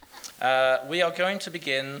We are going to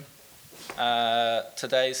begin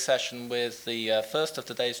today's session with the first of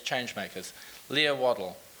today's Changemakers, Leo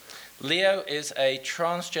Waddell. Leo is a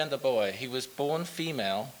transgender boy. He was born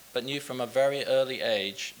female, but knew from a very early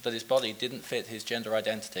age that his body didn't fit his gender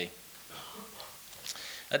identity.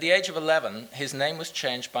 At the age of 11, his name was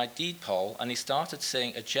changed by deed poll, and he started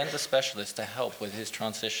seeing a gender specialist to help with his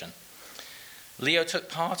transition. Leo took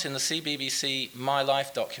part in the CBBC My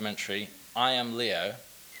Life documentary, I Am Leo,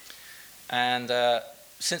 and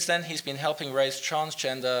since then he's been helping raise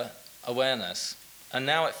transgender awareness, and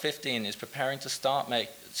now at 15 is preparing to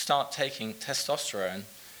start taking testosterone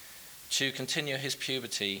to continue his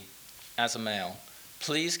puberty as a male.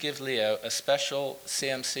 Please give Leo a special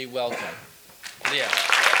CMC welcome. Leo.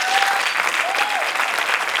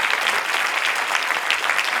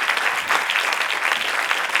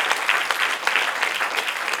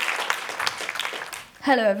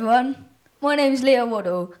 Hello everyone, my name is Leo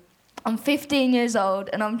Waddell. I'm 15 years old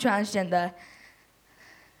and I'm transgender.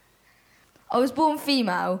 I was born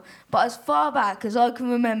female, but as far back as I can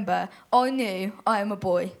remember, I knew I am a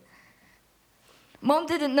boy. Mum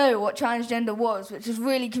didn't know what transgender was, which was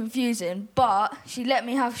really confusing, but she let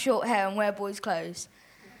me have short hair and wear boys' clothes.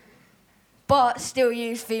 But still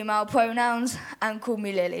used female pronouns and called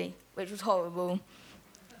me Lily, which was horrible.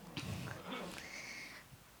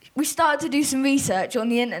 We started to do some research on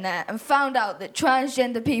the internet and found out that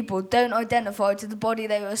transgender people don't identify to the body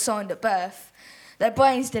they were assigned at birth. Their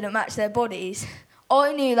brains didn't match their bodies.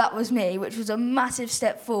 I knew that was me, which was a massive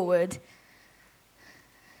step forward.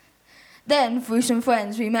 Then, through some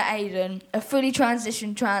friends, we met Aidan, a fully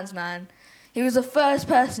transitioned trans man. He was the first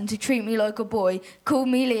person to treat me like a boy, called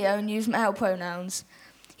me Leo and used male pronouns.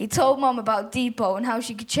 He told Mum about Depot and how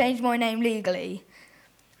she could change my name legally.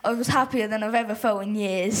 I was happier than I've ever felt in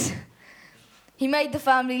years. He made the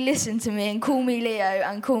family listen to me and call me Leo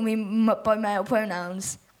and call me by male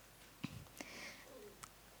pronouns.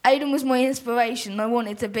 Aidan was my inspiration and I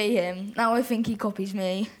wanted to be him. Now I think he copies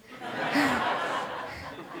me.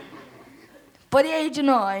 By the age of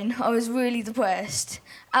 9, I was really depressed.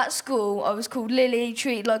 At school, I was called Lily,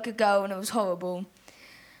 treated like a girl, and it was horrible.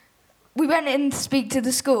 We went in to speak to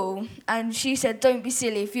the school, and she said, don't be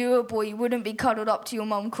silly, if you were a boy, you wouldn't be cuddled up to your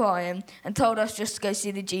mum crying, and told us just to go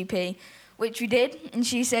see the GP, which we did, and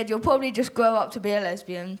she said, you'll probably just grow up to be a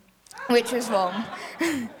lesbian, which was wrong.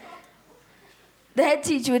 The head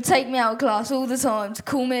teacher would take me out of class all the time to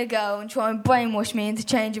call me a girl and try and brainwash me into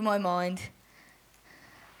changing my mind.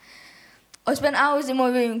 I spent hours in my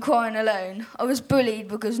room crying alone. I was bullied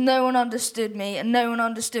because no one understood me and no one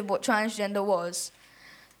understood what transgender was.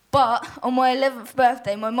 But on my 11th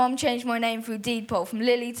birthday, my mum changed my name through deed poll from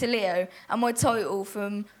Lily to Leo and my title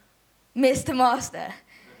from Miss to Master.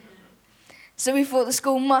 So we thought the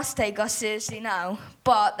school must take us seriously now,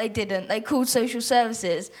 but they didn't. They called social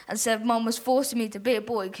services and said Mum was forcing me to be a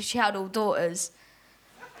boy because she had all daughters.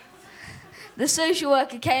 The social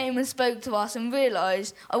worker came and spoke to us and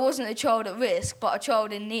realised I wasn't a child at risk, but a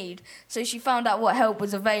child in need. So she found out what help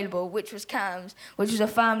was available, which was CAMS, which was a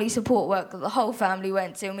family support work that the whole family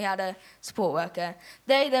went to, and we had a support worker.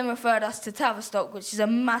 They then referred us to Tavistock, which is a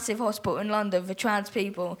massive hospital in London for trans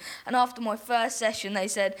people. And after my first session, they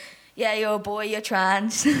said, yeah, you're a boy, you're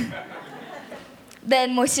trans.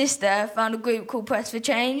 Then my sister found a group called Press for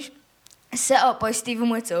Change, set up by Stephen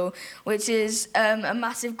Whittle, which is a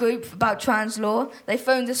massive group about trans law. They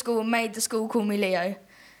phoned the school and made the school call me Leo.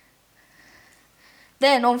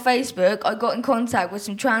 Then on Facebook, I got in contact with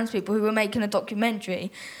some trans people who were making a documentary,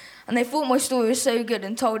 and they thought my story was so good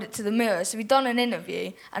and told it to the Mirror. So we'd done an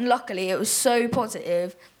interview, and luckily it was so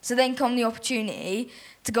positive. So then come the opportunity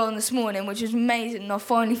to go on this morning, which was amazing, and I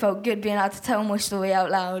finally felt good being able to tell my story out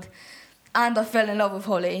loud. And I fell in love with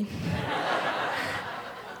Holly.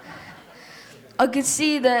 I could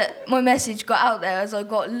see that my message got out there as I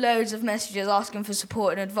got loads of messages asking for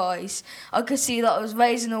support and advice. I could see that I was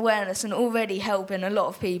raising awareness and already helping a lot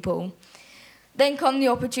of people. Then come the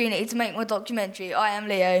opportunity to make my documentary, I Am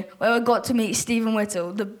Leo, where I got to meet Stephen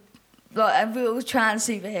Whittle, a real trans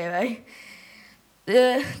superhero.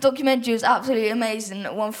 The documentary was absolutely amazing.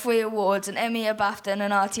 It won 3 awards, an Emmy, a BAFTA and an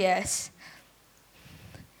RTS,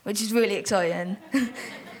 which is really exciting.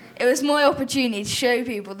 It was my opportunity to show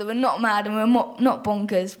people that we're not mad and we're not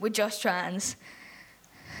bonkers, we're just trans.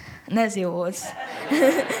 And there's the awards.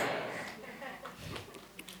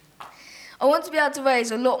 I want to be able to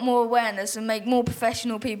raise a lot more awareness and make more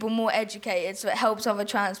professional people more educated so it helps other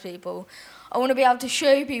trans people. I want to be able to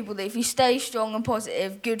show people that if you stay strong and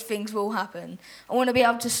positive, good things will happen. I want to be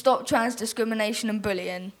able to stop trans discrimination and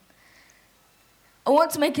bullying. I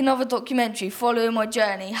want to make another documentary following my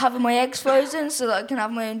journey, having my eggs frozen so that I can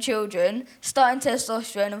have my own children, starting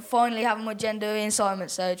testosterone, and finally having my gender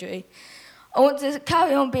reassignment surgery. I want to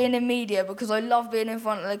carry on being in media because I love being in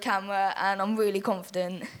front of the camera and I'm really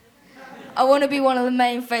confident. I want to be one of the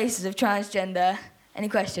main faces of transgender. Any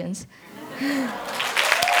questions?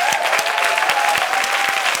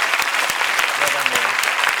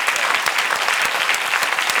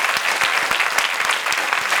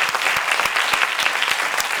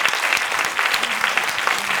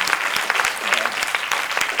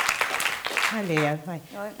 Hi, Leo. Hi.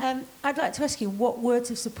 Right. I'd like to ask you, what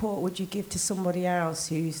words of support would you give to somebody else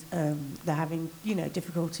who's they're having,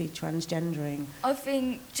 difficulty transgendering? I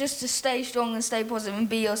think just to stay strong and stay positive and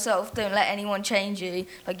be yourself. Don't let anyone change you.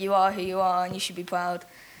 Like, you are who you are and you should be proud.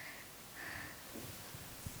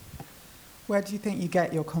 Where do you think you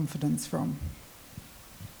get your confidence from?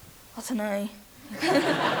 I don't know.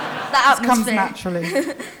 That It comes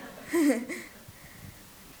atmosphere. naturally.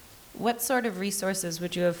 What sort of resources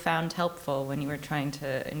would you have found helpful when you were trying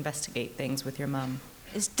to investigate things with your mum?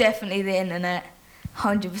 It's definitely the internet,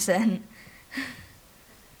 100%.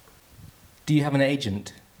 Do you have an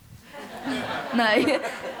agent? No.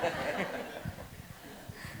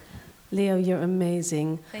 Leo, you're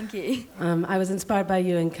amazing. Thank you. I was inspired by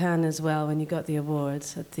you in Cannes as well when you got the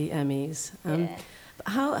awards at the Emmys. Yeah.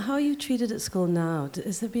 How are you treated at school now?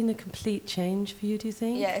 Has there been a complete change for you, do you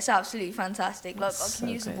think? Yeah, it's absolutely fantastic. Like, I can So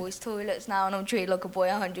use the great. boys' toilets now and I'm treated like a boy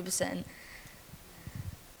 100%.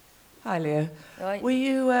 Hi, Leo. Right? Were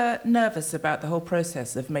you nervous about the whole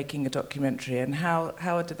process of making a documentary, and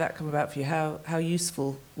how did that come about for you? How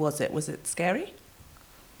useful was it? Was it scary?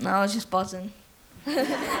 No, I was just buzzing.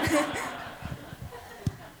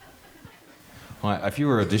 Right, if you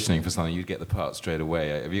were auditioning for something, you'd get the part straight away.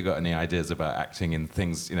 Have you got any ideas about acting in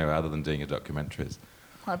things, other than doing your documentaries?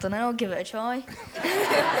 I don't know, I'll give it a try.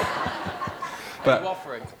 But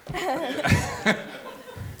Offering.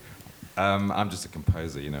 I'm just a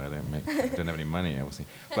composer, I don't have any money, obviously.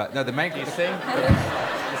 But no, the main. You sing?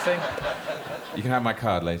 You sing? You can have my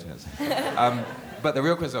card later. But the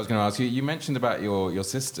real question I was going to ask you, you mentioned about your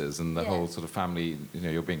sisters and the Yeah. whole sort of family,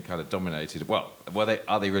 you're being kind of dominated. Well,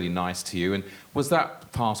 are they really nice to you? And was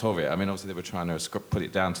that part of it? I mean, obviously they were trying to put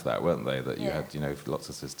it down to that, weren't they? That you Yeah. had, lots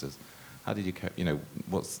of sisters. How did you,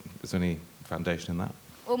 is there any foundation in that?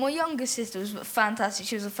 Well, my younger sister was fantastic.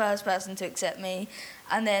 She was the first person to accept me.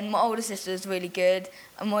 And then my older sister was really good.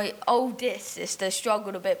 And my oldest sister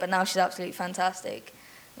struggled a bit, but now she's absolutely fantastic.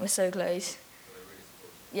 We're so close.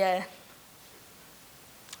 Yeah.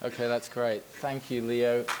 Okay, that's great. Thank you,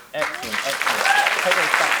 Leo. Excellent, excellent. Take those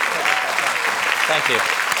back. Thank you.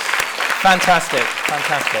 Fantastic,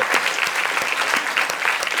 fantastic.